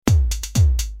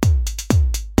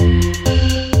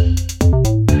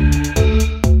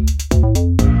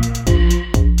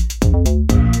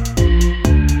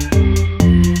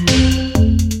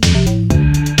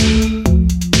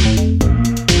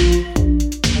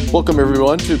Welcome,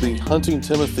 everyone, to the Hunting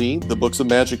Timothy, the Books of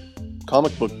Magic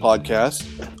comic book podcast.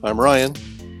 I'm Ryan.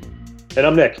 And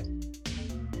I'm Nick.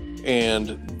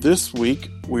 And this week,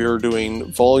 we are doing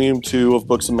Volume 2 of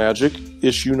Books of Magic,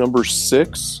 issue number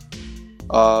 6,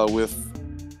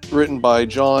 written by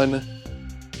John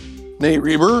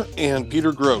Neyrieber and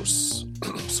Peter Gross.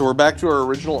 So we're back to our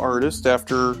original artist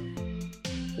after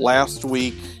last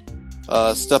week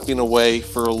stepping away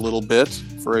for a little bit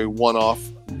for a one-off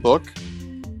book.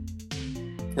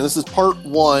 And this is part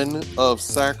 1 of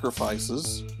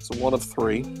Sacrifices. It's a 1 of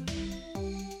 3.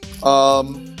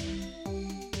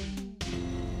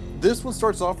 This one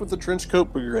starts off with the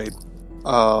Trenchcoat Brigade.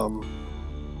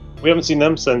 We haven't seen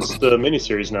them since the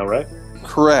miniseries now, right?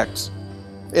 Correct.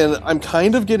 And I'm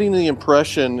kind of getting the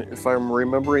impression, if I'm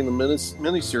remembering the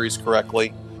miniseries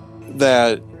correctly,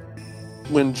 that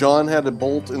when John had a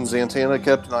bolt and Zatanna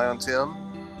kept an eye on Tim,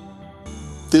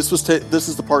 this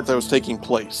is the part that was taking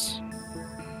place.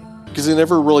 Because he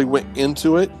never really went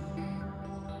into it.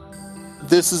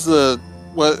 This is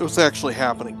what was actually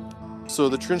happening. So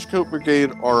the Trenchcoat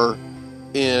Brigade are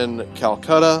in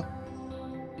Calcutta,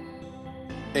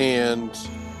 and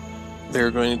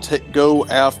they're going to go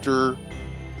after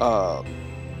the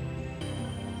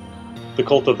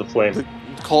Cult of the Flame. The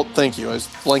cult. Thank you. I was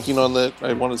blanking on that.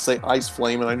 I wanted to say Ice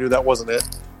Flame, and I knew that wasn't it.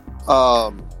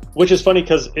 Which is funny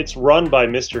because it's run by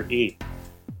Mr. E.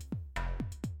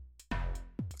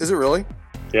 Is it really?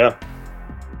 Yeah.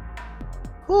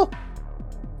 Huh.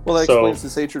 Well, that explains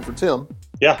his hatred for Tim.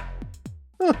 Yeah.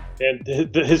 Huh. And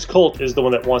his cult is the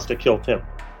one that wants to kill Tim.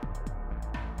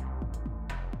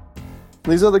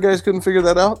 These other guys couldn't figure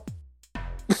that out?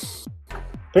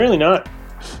 Apparently not.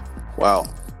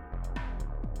 Wow.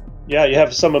 Yeah, you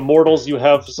have some immortals, you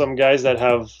have some guys that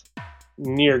have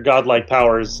near godlike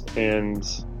powers, and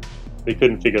they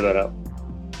couldn't figure that out.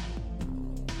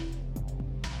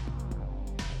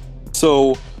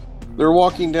 So they're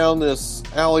walking down this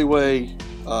alleyway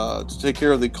to take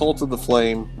care of the Cult of the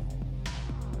Flame.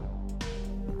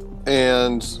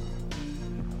 And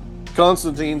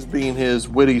Constantine's being his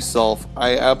witty self.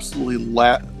 I absolutely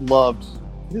loved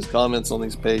his comments on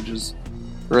these pages,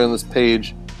 or on this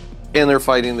page. And they're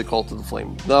fighting the Cult of the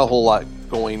Flame. Not a whole lot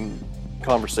going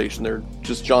conversation there.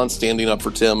 Just John standing up for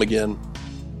Tim again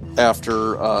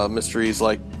after Mystery's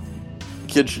like,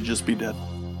 kid should just be dead.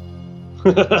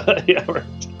 Yeah, right.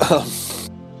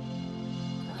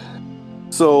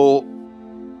 So,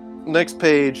 next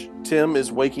page, Tim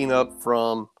is waking up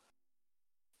from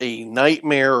a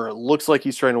nightmare, or it looks like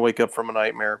he's trying to wake up from a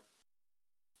nightmare.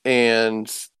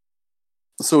 And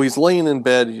so he's laying in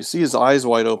bed, you see his eyes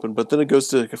wide open, but then it goes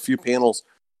to a few panels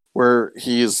where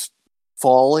he is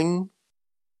falling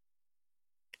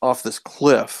off this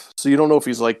cliff. So you don't know if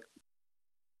he's like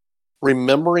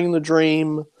remembering the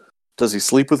dream. Does he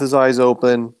sleep with his eyes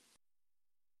open?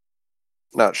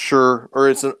 Not sure. Or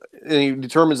and he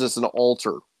determines it's an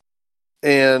altar.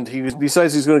 And he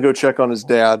decides he's going to go check on his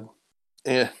dad.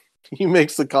 And he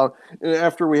makes the comment,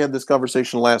 after we had this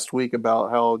conversation last week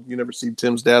about how you never see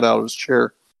Tim's dad out of his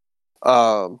chair.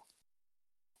 Tim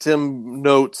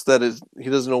notes that he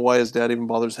doesn't know why his dad even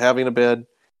bothers having a bed.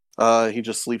 He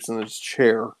just sleeps in his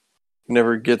chair. He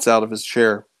never gets out of his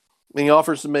chair. And he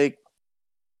offers to make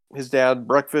his dad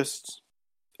breakfast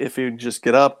if he'd just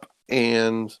get up,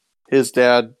 and his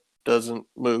dad doesn't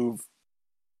move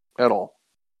at all.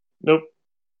 Nope.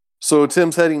 So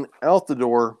Tim's heading out the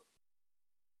door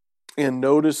and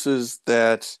notices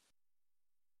that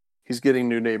he's getting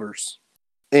new neighbors.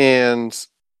 And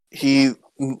he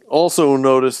also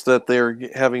noticed that they're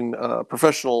having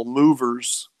professional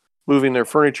movers moving their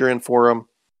furniture in for him.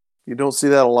 You don't see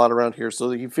that a lot around here, so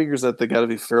he figures that they got to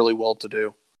be fairly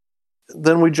well-to-do.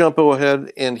 Then we jump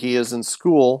ahead, and he is in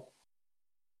school,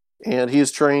 and he is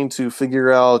trying to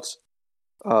figure out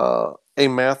a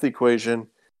math equation,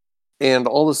 and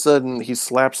all of a sudden he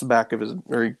slaps the back of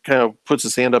or he kind of puts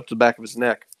his hand up to the back of his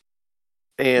neck.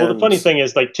 And well, the funny thing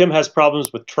is, like, Tim has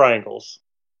problems with triangles.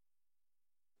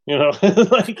 You know,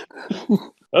 like,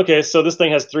 okay, so this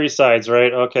thing has 3 sides,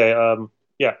 right? Okay,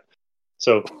 yeah.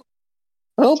 So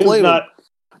I don't blame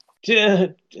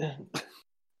him.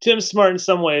 Tim's smart in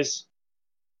some ways.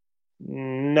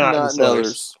 Not in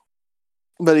others.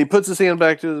 But he puts his hand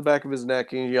back to the back of his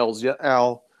neck and he yells, "Yeah,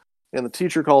 ow." And the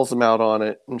teacher calls him out on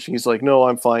it. And she's like, "No,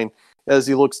 I'm fine." As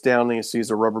he looks down and he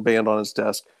sees a rubber band on his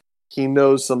desk. He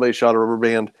knows somebody shot a rubber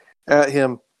band at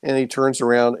him. And he turns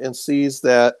around and sees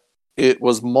that it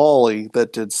was Molly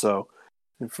that did so.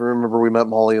 If you remember, we met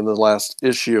Molly in the last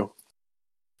issue.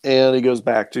 And he goes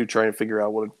back to trying to figure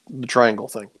out the triangle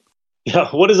thing. Yeah,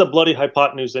 what is a bloody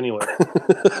hypotenuse anyway?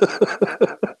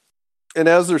 And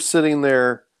as they're sitting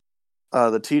there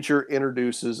the teacher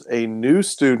introduces a new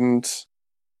student.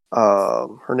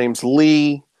 Her name's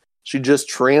Lee. She just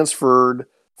transferred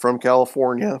from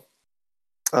California,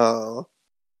 Los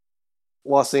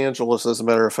Angeles, as a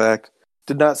matter of fact.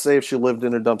 Did not say if she lived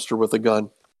in a dumpster with a gun.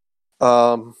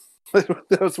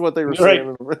 That's what they were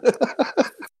saying.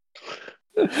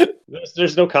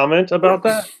 There's no comment about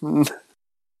that? You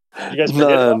guys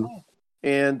forget about that?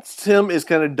 And Tim is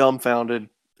kind of dumbfounded.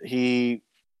 He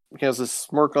has a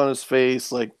smirk on his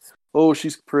face, like, oh,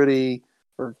 she's pretty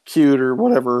or cute or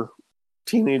whatever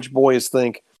teenage boys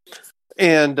think.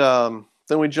 And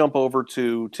then we jump over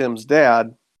to Tim's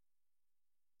dad,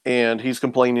 and he's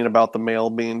complaining about the mail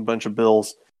being a bunch of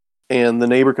bills. And the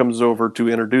neighbor comes over to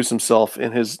introduce himself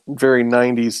in his very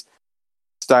 90s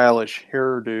stylish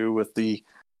hairdo with the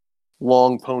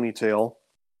long ponytail.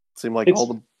 Seemed like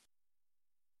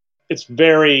It's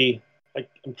very...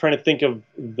 I'm trying to think of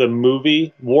the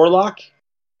movie Warlock.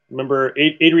 Remember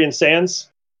Adrian Sands?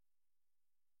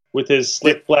 With his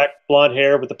slick black blonde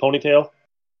hair with the ponytail?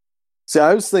 See,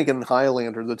 I was thinking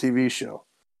Highlander, the TV show.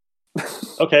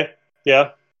 Okay,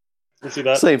 yeah. Let's see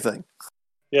that. Same thing.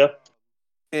 Yeah.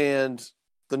 And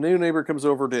the new neighbor comes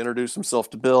over to introduce himself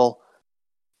to Bill,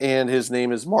 and his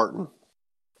name is Martin.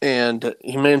 And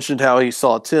he mentioned how he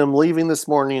saw Tim leaving this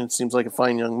morning. It seems like a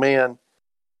fine young man.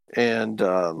 And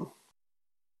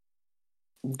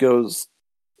goes,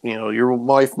 your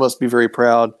wife must be very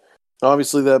proud.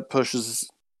 Obviously, that pushes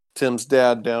Tim's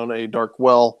dad down a dark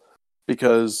well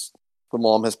because the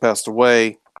mom has passed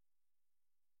away,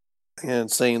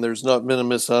 and saying there's not been a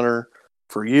Miss Hunter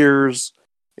for years.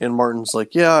 And Martin's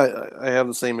like, yeah, I have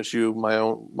the same issue. My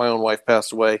own wife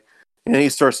passed away. And he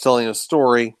starts telling a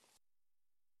story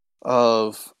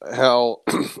of how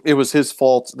it was his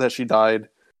fault that she died.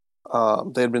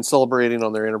 They had been celebrating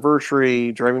on their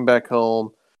anniversary, driving back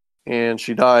home, and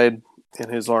she died in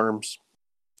his arms.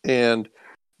 And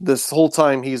this whole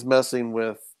time he's messing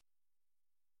with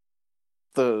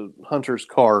the Hunter's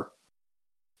car,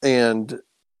 and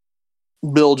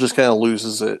Bill just kind of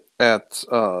loses it at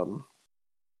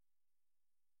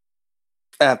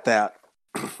that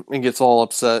and gets all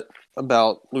upset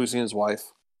about losing his wife.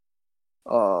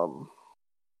 And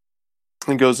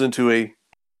goes into a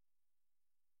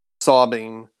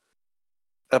sobbing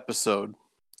episode.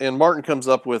 And Martin comes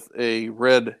up with a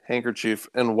red handkerchief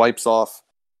and wipes off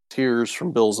tears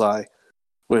from Bill's eye,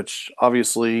 which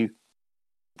obviously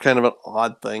kind of an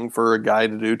odd thing for a guy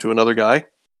to do to another guy.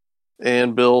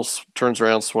 And Bill turns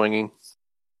around swinging.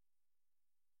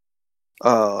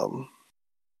 I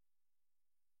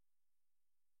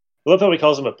love how he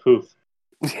calls him a poof.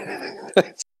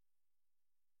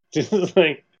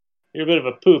 Like, you're a bit of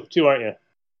a poof too, aren't you?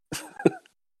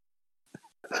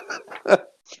 I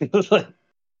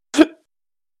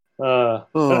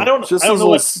don't know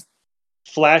what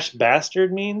Flash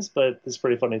Bastard means, but it's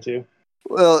pretty funny too.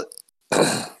 Well,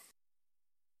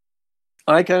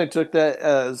 I kind of took that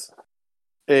as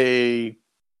a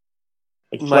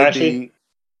like flashy. Might be,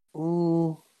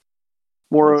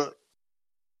 more.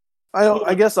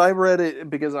 I guess I read it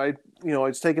because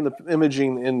it's taken the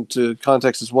imaging into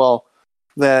context as well.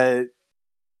 That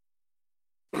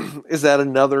is that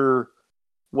another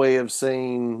way of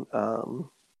saying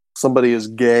somebody is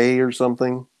gay or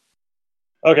something?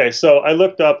 Okay, so I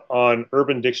looked up on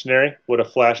Urban Dictionary what a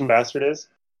flash bastard is.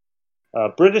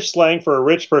 British slang for a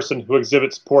rich person who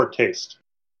exhibits poor taste.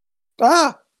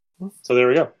 Ah! So there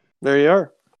we go. There you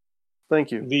are.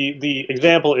 Thank you. The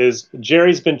example is,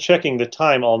 Jerry's been checking the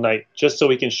time all night just so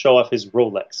he can show off his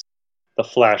Rolex. The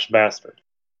flash bastard.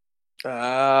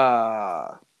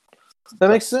 Ah. That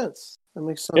makes sense.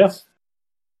 Yeah.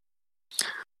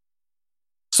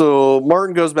 So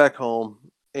Martin goes back home,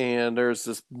 and there's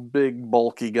this big,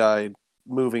 bulky guy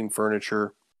moving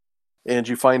furniture. And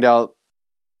you find out,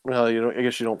 well, I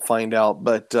guess you don't find out,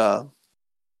 but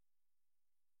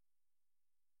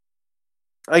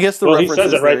I guess the reference he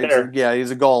says it right there. Yeah,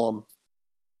 he's a golem.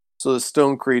 So the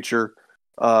stone creature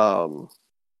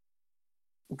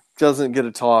doesn't get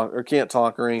to talk or can't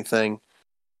talk or anything,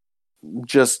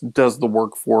 just does the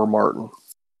work for Martin.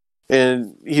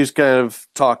 And he's kind of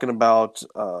talking about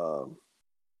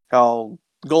how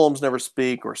golems never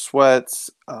speak or sweats.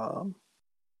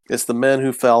 It's the men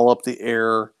who foul up the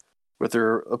air with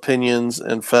their opinions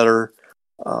and fetter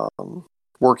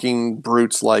working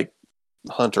brutes like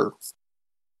Hunter.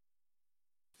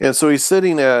 And so he's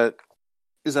sitting at,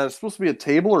 is that supposed to be a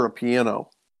table or a piano?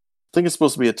 I think it's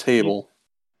supposed to be a table.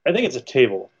 I think it's a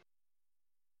table.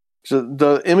 So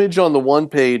the image on the one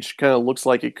page kind of looks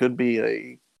like it could be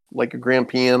a grand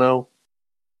piano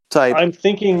type. I'm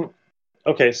thinking,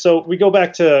 okay, so we go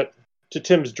back to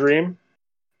Tim's dream.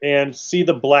 and see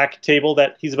the black table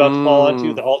that he's about to fall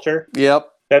onto, the altar.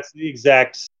 Yep. That's the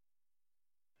exact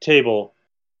table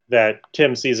that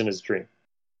Tim sees in his dream.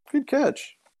 Good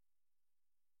catch.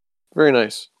 Very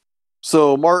nice.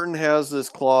 So Martin has this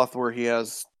cloth where he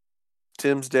has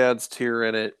Tim's dad's tear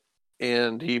in it,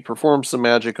 and he performs some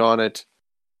magic on it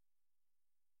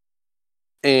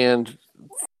and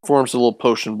forms a little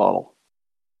potion bottle.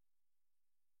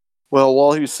 Well,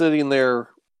 while he's sitting there,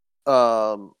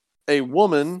 a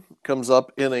woman comes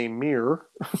up in a mirror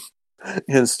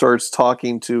and starts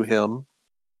talking to him.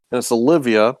 And it's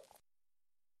Olivia,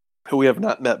 who we have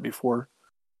not met before.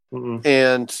 Mm-mm.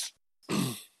 And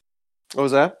what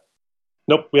was that?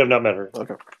 Nope, we have not met her.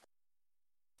 Okay.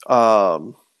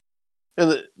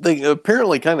 And they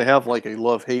apparently kind of have like a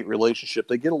love-hate relationship.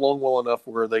 They get along well enough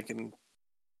where they can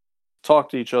talk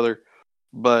to each other,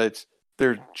 but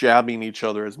they're jabbing each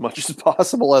other as much as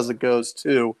possible as it goes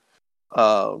too.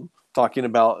 Talking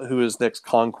about who his next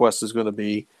conquest is going to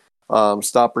be.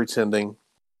 Stop pretending.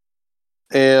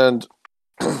 And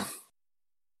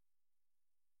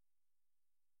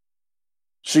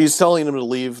she's telling him to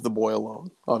leave the boy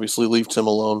alone. Obviously, leave Tim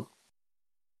alone.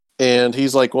 And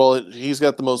he's like, well, he's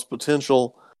got the most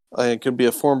potential and could be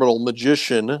a formidable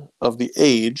magician of the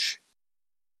age,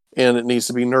 and it needs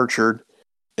to be nurtured.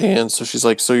 And so she's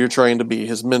like, so you're trying to be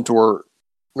his mentor,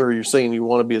 or you're saying you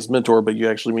want to be his mentor, but you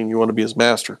actually mean you want to be his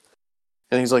master.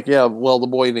 And he's like, yeah, well, the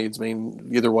boy needs me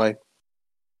either way.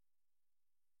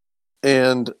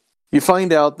 And you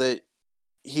find out that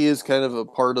he is kind of a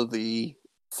part of the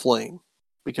flame,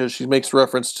 because she makes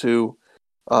reference to,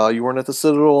 you weren't at the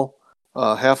Citadel,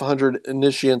 100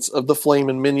 initiates of the flame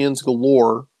and minions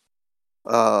galore.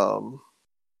 And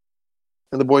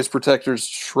the boy's protectors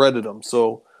shredded them.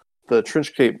 So the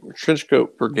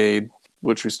trenchcoat brigade,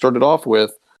 which we started off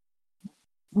with,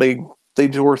 they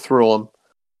tore through them.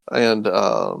 And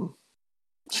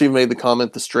she made the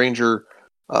comment, the stranger,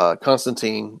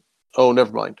 Constantine, oh,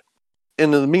 never mind.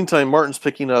 And in the meantime, Martin's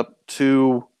picking up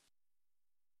 2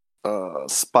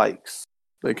 spikes.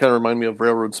 They kind of remind me of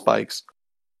railroad spikes.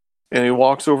 And he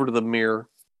walks over to the mirror,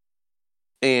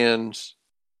 and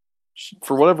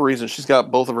for whatever reason, she's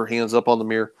got both of her hands up on the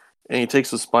mirror, and he takes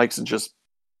the spikes and just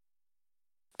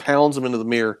pounds them into the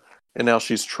mirror, and now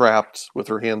she's trapped with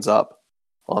her hands up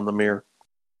on the mirror.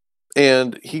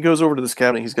 And he goes over to this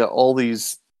cabinet. He's got all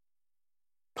these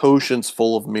potions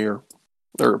full of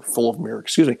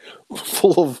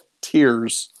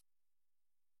tears.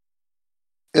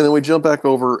 And then we jump back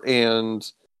over, and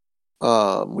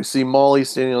we see Molly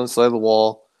standing on the side of the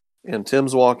wall, and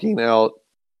Tim's walking out,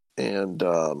 and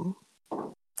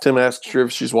Tim asks her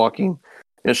if she's walking,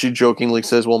 and she jokingly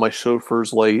says, well, my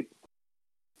chauffeur's late.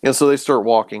 And so they start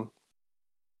walking.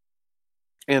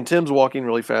 And Tim's walking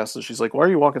really fast, and she's like, why are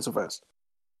you walking so fast?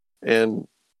 And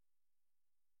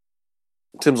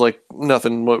Tim's like,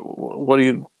 nothing. Why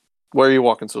are you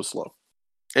walking so slow?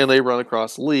 And they run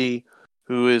across Lee,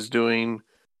 who is doing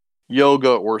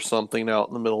yoga or something out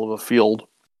in the middle of a field.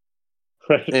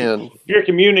 Right. And if you're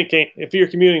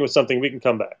communing with something, we can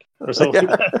come back. Or something.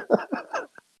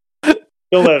 Yeah.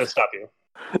 Don't let it stop you.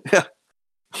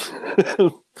 Yeah.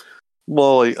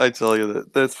 Molly, I tell you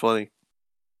that's funny.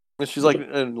 And she's like,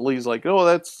 and Lee's like, oh,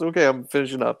 that's okay, I'm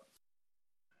finishing up.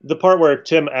 The part where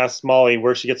Tim asks Molly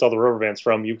where she gets all the rubber bands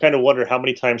from, you kind of wonder how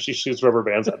many times she shoots rubber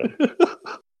bands at him.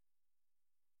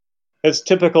 It's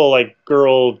typical, like,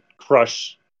 girl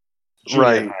crush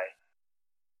junior high.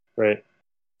 Right.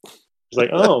 She's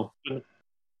like, oh,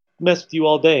 mess with you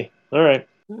all day. All right.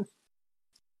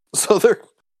 So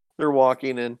they're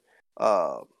walking, and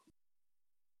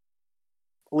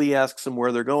Lee asks them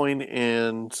where they're going,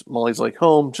 and Molly's like,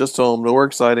 home, just home, nowhere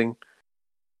exciting.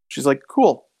 She's like,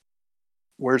 cool.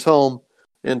 Where's home?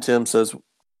 And Tim says,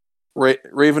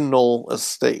 Raven Knoll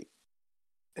Estate.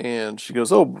 And she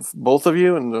goes, oh, both of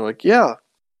you? And they're like, yeah.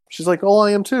 She's like, oh,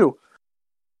 I am too.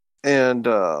 And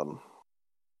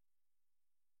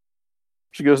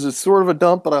she goes, it's sort of a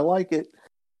dump, but I like it.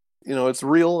 You know, it's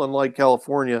real, unlike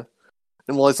California.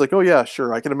 And Molly's like, oh, yeah,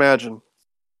 sure, I can imagine.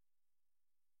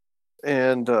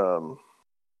 And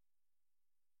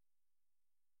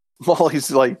Molly's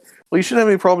like, well, you shouldn't have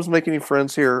any problems making any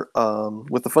friends here.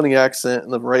 With the funny accent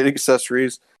and the right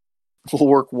accessories will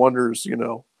work wonders, you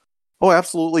know. Oh,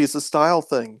 absolutely, it's a style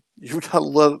thing. You've got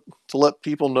to let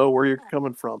people know where you're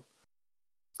coming from.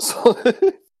 So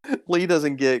Lee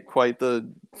doesn't get quite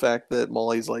the fact that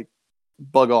Molly's like,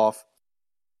 bug off.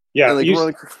 Yeah,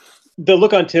 the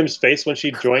look on Tim's face when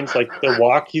she joins like their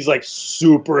walk, he's like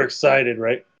super excited,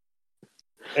 right?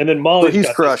 And then Molly's he's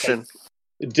got crushing this,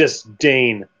 like,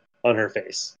 disdain on her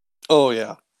face. Oh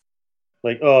yeah.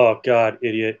 Like, oh God,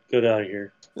 idiot, get out of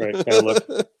here. Right, kind of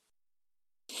look.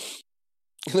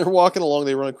 They're walking along,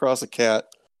 they run across a cat,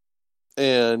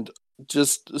 and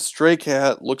just a stray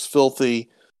cat, looks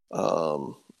filthy,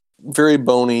 very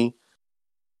bony.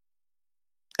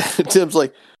 Tim's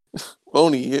like,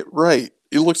 bony, right.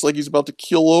 It looks like he's about to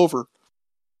keel over.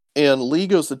 And Lee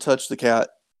goes to touch the cat,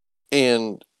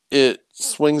 and it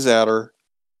swings at her,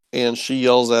 and she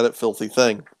yells at it, filthy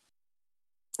thing.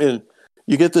 And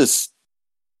you get this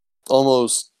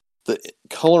almost, the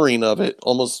coloring of it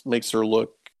almost makes her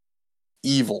look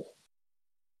evil.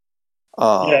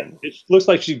 Yeah, it looks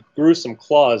like she grew some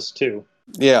claws too.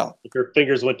 Yeah. Like her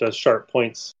fingers went to sharp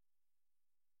points.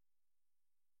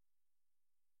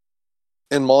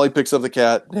 And Molly picks up the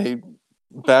cat. Hey,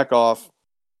 back off.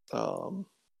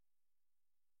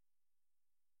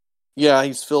 Yeah,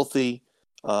 he's filthy,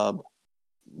 but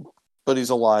he's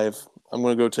alive. I'm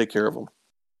going to go take care of him.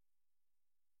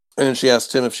 And then she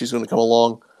asks him if she's going to come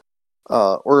along,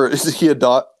 or is he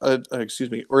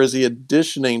or is he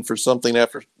auditioning for something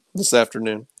after this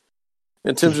afternoon?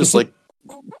 And Tim's just like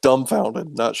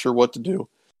dumbfounded, not sure what to do.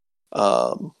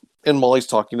 And Molly's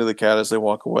talking to the cat as they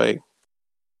walk away,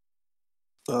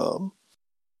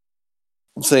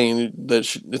 saying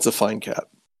that it's a fine cat.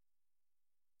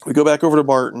 We go back over to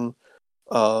Martin.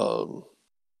 Was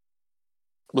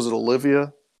it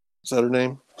Olivia? Is that her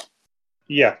name?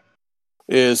 Yeah.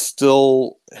 Is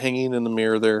still hanging in the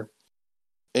mirror there.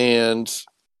 And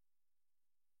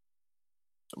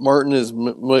Martin is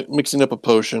mixing up a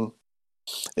potion.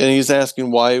 And he's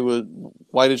asking why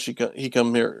did she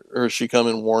come here, or she come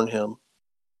and warn him?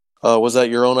 Was that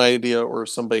your own idea, or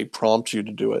somebody prompt you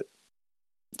to do it?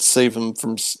 Save him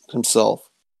from himself.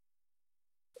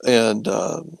 And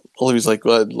Olivia's like,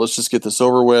 well, let's just get this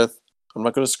over with. I'm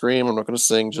not going to scream. I'm not going to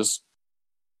sing. Just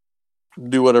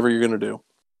do whatever you're going to do.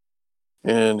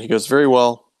 And he goes, very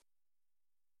well.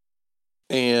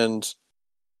 And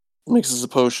mixes a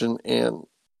potion, and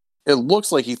it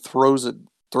looks like he throws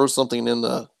something in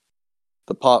the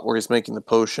pot where he's making the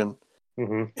potion,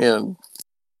 and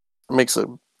makes a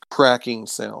cracking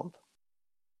sound.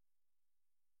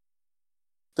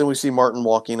 Then we see Martin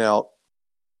walking out,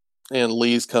 and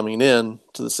Lee's coming in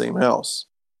to the same house.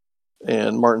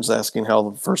 And Martin's asking how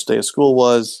the first day of school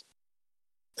was.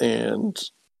 And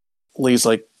Lee's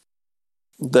like,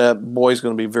 that boy's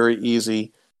going to be very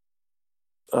easy.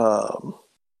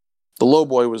 The low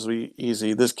boy was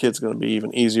easy. This kid's going to be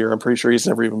even easier. I'm pretty sure he's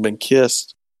never even been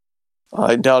kissed.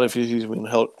 I doubt if he's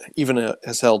even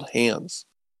has held hands.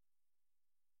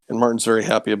 And Martin's very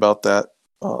happy about that.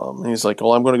 And he's like,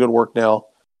 well, I'm going to go to work now.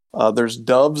 There's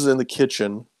doves in the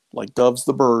kitchen, like Dove's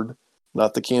the bird,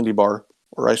 not the candy bar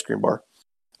or ice cream bar,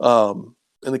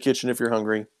 in the kitchen if you're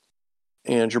hungry.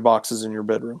 And your box is in your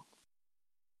bedroom.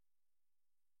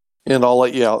 And I'll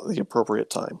let you out at the appropriate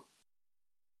time.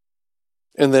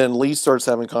 And then Lee starts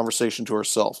having conversation to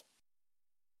herself.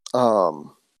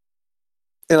 And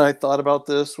I thought about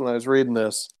this when I was reading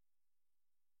this.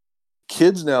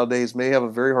 Kids nowadays may have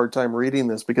a very hard time reading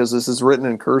this because this is written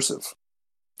in cursive.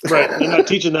 Right. They're not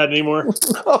teaching that anymore.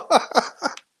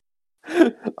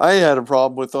 I had a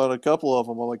problem with on a couple of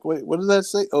them. I'm like, wait, what does that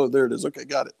say? Oh, there it is. Okay,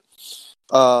 got it.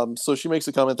 So she makes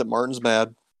a comment that Martin's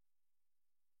mad.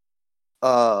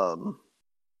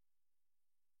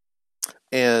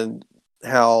 And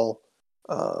how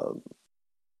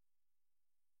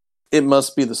it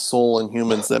must be the soul in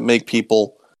humans that make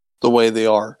people the way they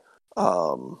are.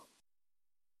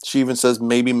 She even says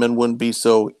maybe men wouldn't be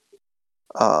so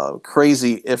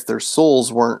crazy if their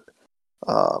souls weren't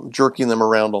jerking them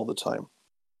around all the time.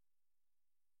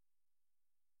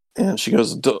 And she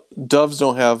goes, doves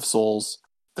don't have souls.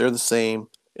 They're the same,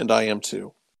 and I am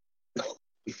too.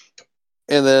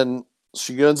 And then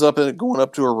she ends up going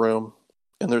up to her room,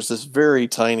 and there's this very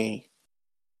tiny,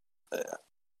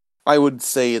 I would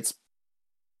say it's,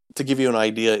 to give you an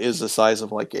idea, is the size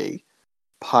of like a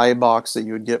pie box that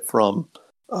you would get from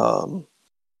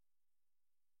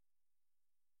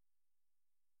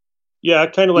yeah,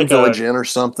 kind of like Village Inn or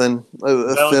something.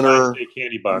 A thinner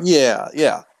candy box.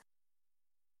 Yeah.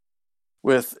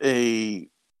 With a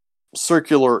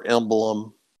circular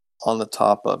emblem on the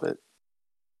top of it.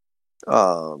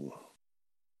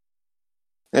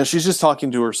 And she's just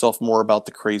talking to herself more about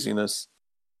the craziness.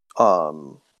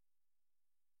 And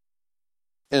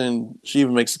she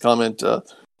even makes a comment,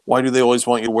 why do they always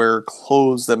want you to wear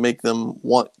clothes that make them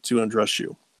want to undress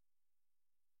you?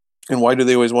 And why do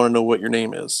they always want to know what your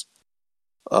name is?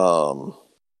 And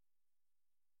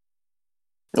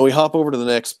we hop over to the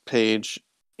next page,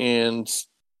 and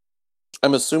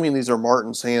I'm assuming these are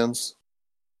Martin's hands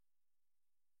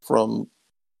from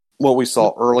what we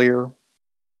saw earlier.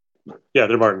 Yeah,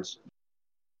 they're Martins.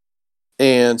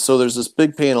 And so there's this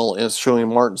big panel, and it's showing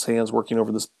Martin's hands working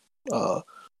over this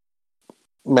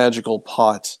magical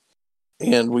pot.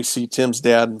 And we see Tim's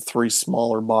dad in 3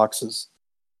 smaller boxes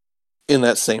in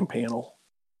that same panel.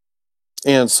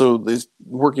 And so they're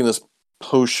working this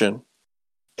potion,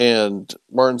 and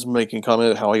Martin's making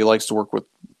comment how he likes to work with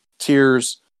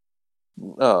tears,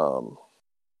 blood,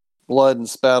 and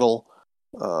spattle,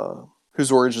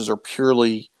 whose origins are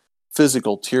purely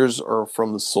physical. Tears are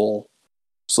from the soul,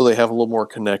 so they have a little more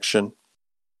connection.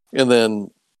 And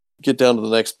then get down to the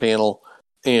next panel,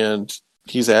 and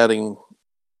he's adding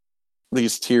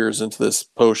these tears into this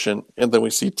potion. And then we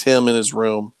see Tim in his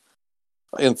room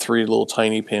in 3 little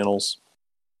tiny panels.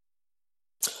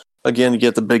 Again, you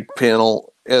get the big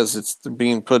panel as it's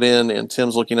being put in, and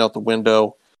Tim's looking out the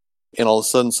window, and all of a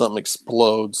sudden something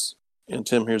explodes, and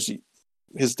Tim hears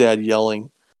his dad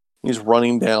yelling. He's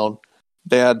running down,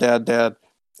 "Dad, Dad, Dad,"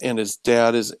 and his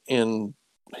dad is in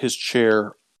his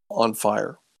chair on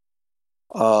fire.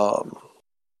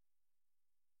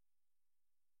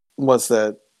 What's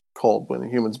that called when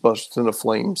humans bust into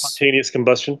flames? Spontaneous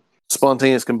combustion.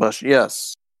 Spontaneous combustion,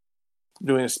 yes.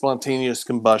 Doing a spontaneous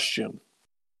combustion.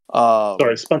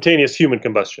 Sorry, spontaneous human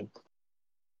combustion.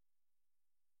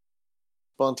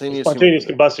 Spontaneous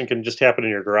combustion can just happen in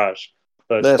your garage.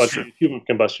 But spontaneous human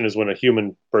combustion is when a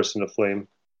human bursts into flame.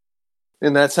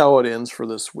 And that's how it ends for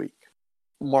this week.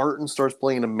 Martin starts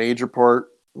playing a major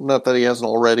part. Not that he hasn't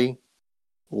already.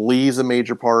 Lee's a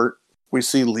major part. We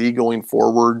see Lee going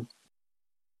forward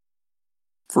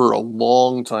for a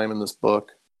long time in this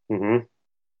book. Mm-hmm.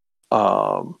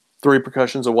 The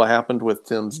repercussions of what happened with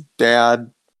Tim's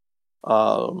dad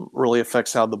really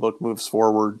affects how the book moves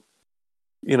forward.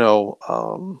 You know,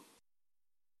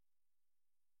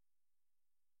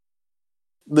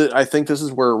 I think this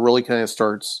is where it really kind of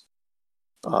starts.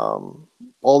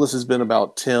 All this has been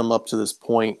about Tim up to this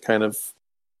point, kind of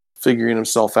figuring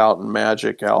himself out and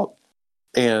magic out.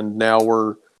 And now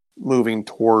we're moving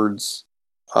towards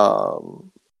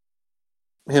him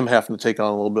having to take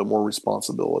on a little bit more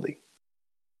responsibility.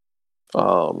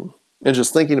 And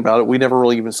just thinking about it, we never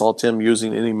really even saw Tim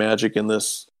using any magic in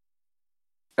this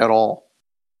at all.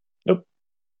 Nope.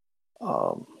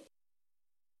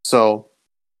 So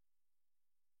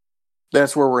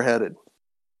that's where we're headed.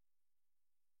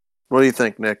 What do you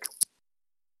think, Nick?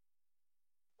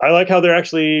 I like how they're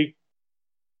actually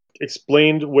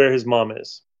explained where his mom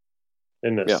is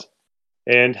in this. Yeah.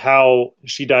 And how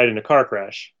she died in a car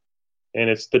crash. And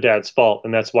it's the dad's fault,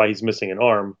 and that's why he's missing an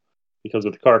arm, because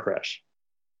of the car crash.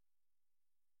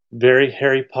 Very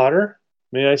Harry Potter,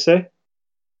 may I say?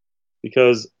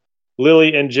 Because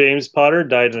Lily and James Potter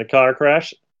died in a car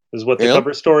crash, is what the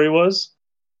cover story was.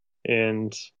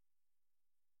 And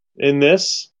in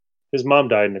this, his mom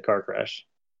died in a car crash.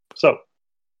 So,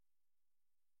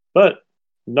 but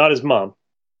not his mom.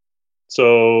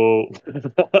 So,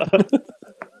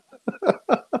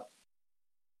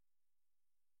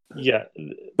 yeah.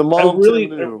 The mom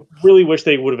I really wish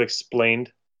they would have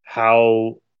explained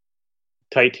how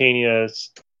Titania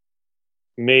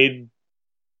made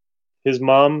his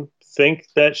mom think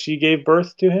that she gave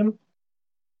birth to him.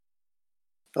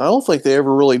 I don't think they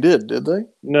ever really did they?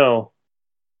 No.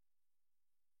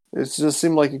 It just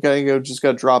seemed like it kind of just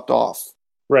got dropped off.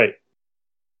 Right.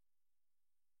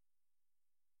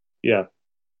 Yeah.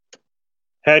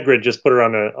 Hagrid just put her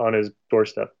on his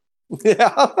doorstep.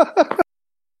 Yeah.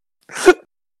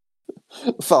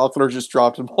 Falconer just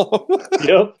dropped him off.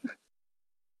 Yep.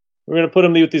 We're going to put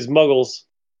him with these muggles.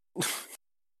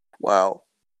 Wow.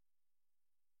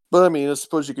 But I mean, I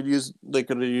suppose they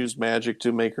could have used magic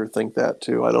to make her think that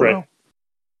too. I don't know.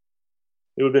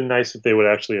 It would have been nice if they would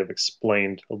actually have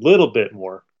explained a little bit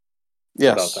more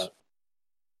about that.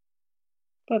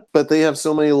 But they have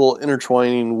so many little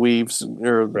intertwining weaves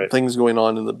or things going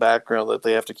on in the background that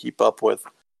they have to keep up with.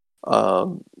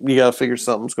 You got to figure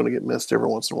something's going to get missed every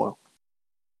once in a while.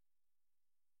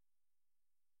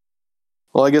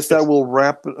 Well, I guess that will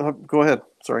wrap it up. Go ahead.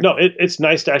 Sorry. No, it's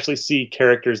nice to actually see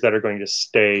characters that are going to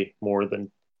stay more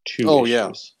than 2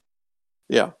 issues.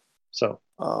 Yeah. So.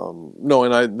 No,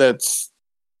 and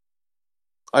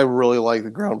I really like the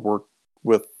groundwork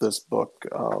with this book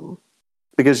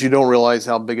because you don't realize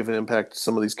how big of an impact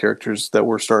some of these characters that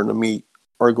we're starting to meet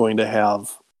are going to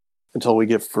have until we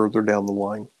get further down the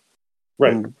line.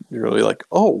 Right. And you're really like,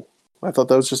 oh, I thought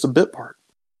that was just a bit part.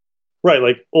 Right,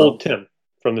 like old Tim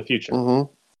from the future.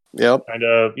 Mm-hmm. Yep.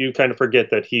 You kind of forget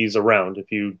that he's around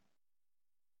if you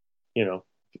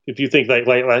think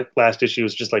like last issue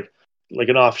was just like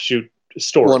an offshoot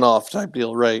story. One-off type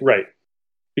deal, right? Right.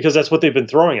 Because that's what they've been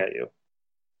throwing at you.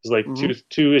 It's like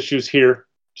two issues here,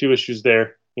 2 issues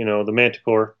there. The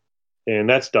Manticore, and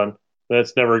that's done.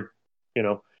 That's never,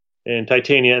 and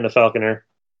Titania and the Falconer,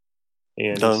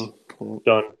 and Done.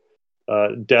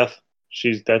 done. Death,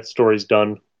 that story's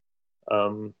done.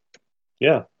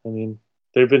 Yeah, I mean,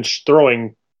 they've been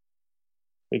throwing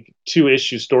like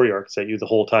 2-issue story arcs at you the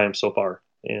whole time so far,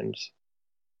 and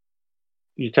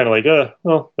you're kind of like,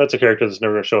 well, that's a character that's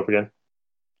never going to show up again.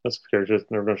 That's a character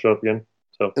that's never going to show up again.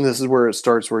 So, And this is where it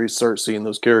starts, where you start seeing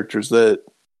those characters that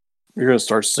you're going to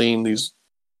start seeing these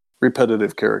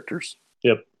repetitive characters.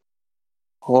 Yep.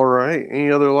 All right.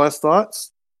 Any other last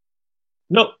thoughts?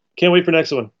 Nope. Can't wait for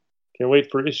next one. Can't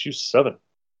wait for issue 7.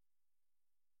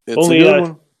 It's Only, a good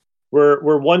one.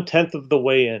 We're 1/10 of the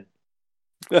way in.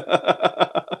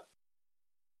 But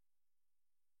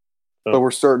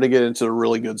we're starting to get into the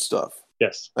really good stuff.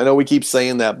 Yes. I know we keep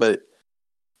saying that, but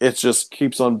it just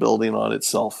keeps on building on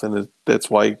itself, and that's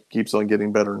why it keeps on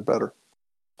getting better and better.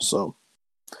 So,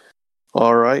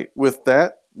 all right. With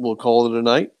that, we'll call it a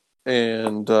night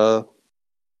and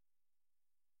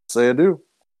say adieu.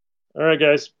 All right,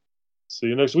 guys. See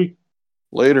you next week.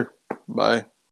 Later. Bye.